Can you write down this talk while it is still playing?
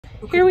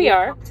here we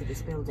are,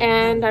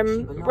 and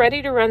I'm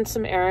ready to run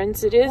some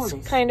errands. It is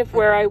kind of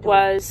where I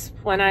was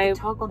when I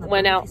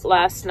went out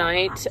last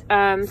night.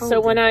 So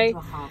when I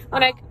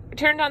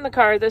turned on the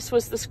car, this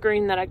was the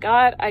screen that I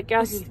got. I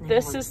guess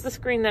this is the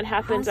screen that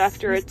happens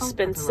after it's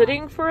been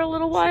sitting for a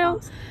little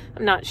while.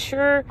 I'm not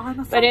sure,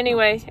 but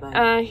anyway,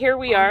 here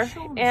we are.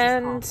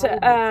 And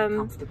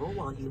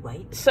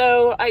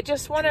so I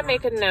just want to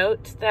make a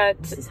note that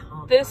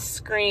this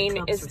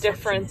screen is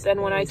different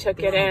than when I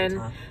took it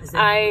in.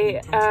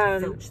 I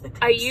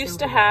used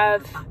to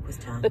have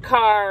the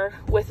car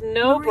with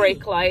no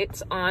brake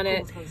lights on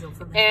it,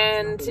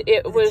 and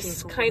it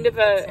was kind of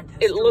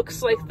it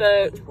looks like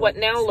what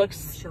now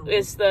looks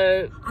is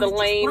the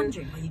lane,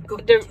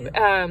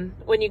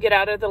 when you get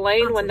out of the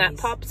lane, when that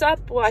pops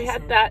up. Well, I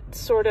had that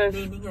sort of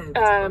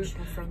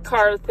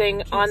car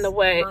thing on the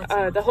way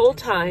the whole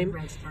time,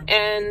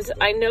 and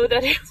I know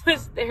that it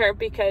was there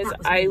because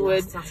I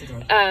would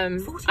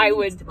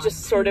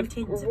just sort of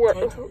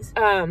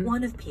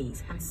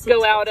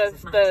go out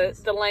of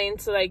the lane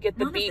so that I get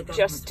the beep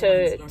just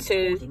to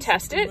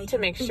test it, to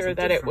make sure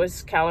that it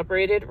was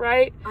calibrated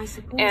right.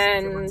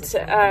 And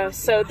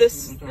so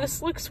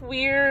this looks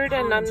weird,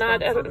 and I'm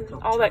not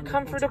all that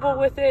comfortable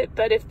with it,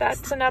 but if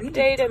that's an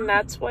update and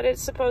that's what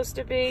it's supposed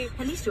to be,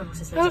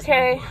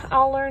 okay,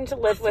 I'll learn to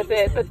live with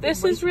it. But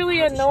this is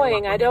really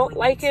annoying. I don't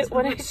like it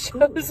when it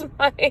shows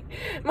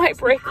my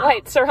brake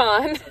lights are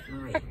on.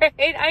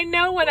 Right? I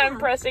know when I'm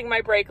pressing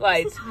my brake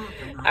lights.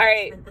 All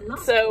right,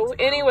 so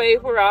anyway,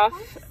 we're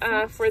off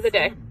for the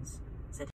day.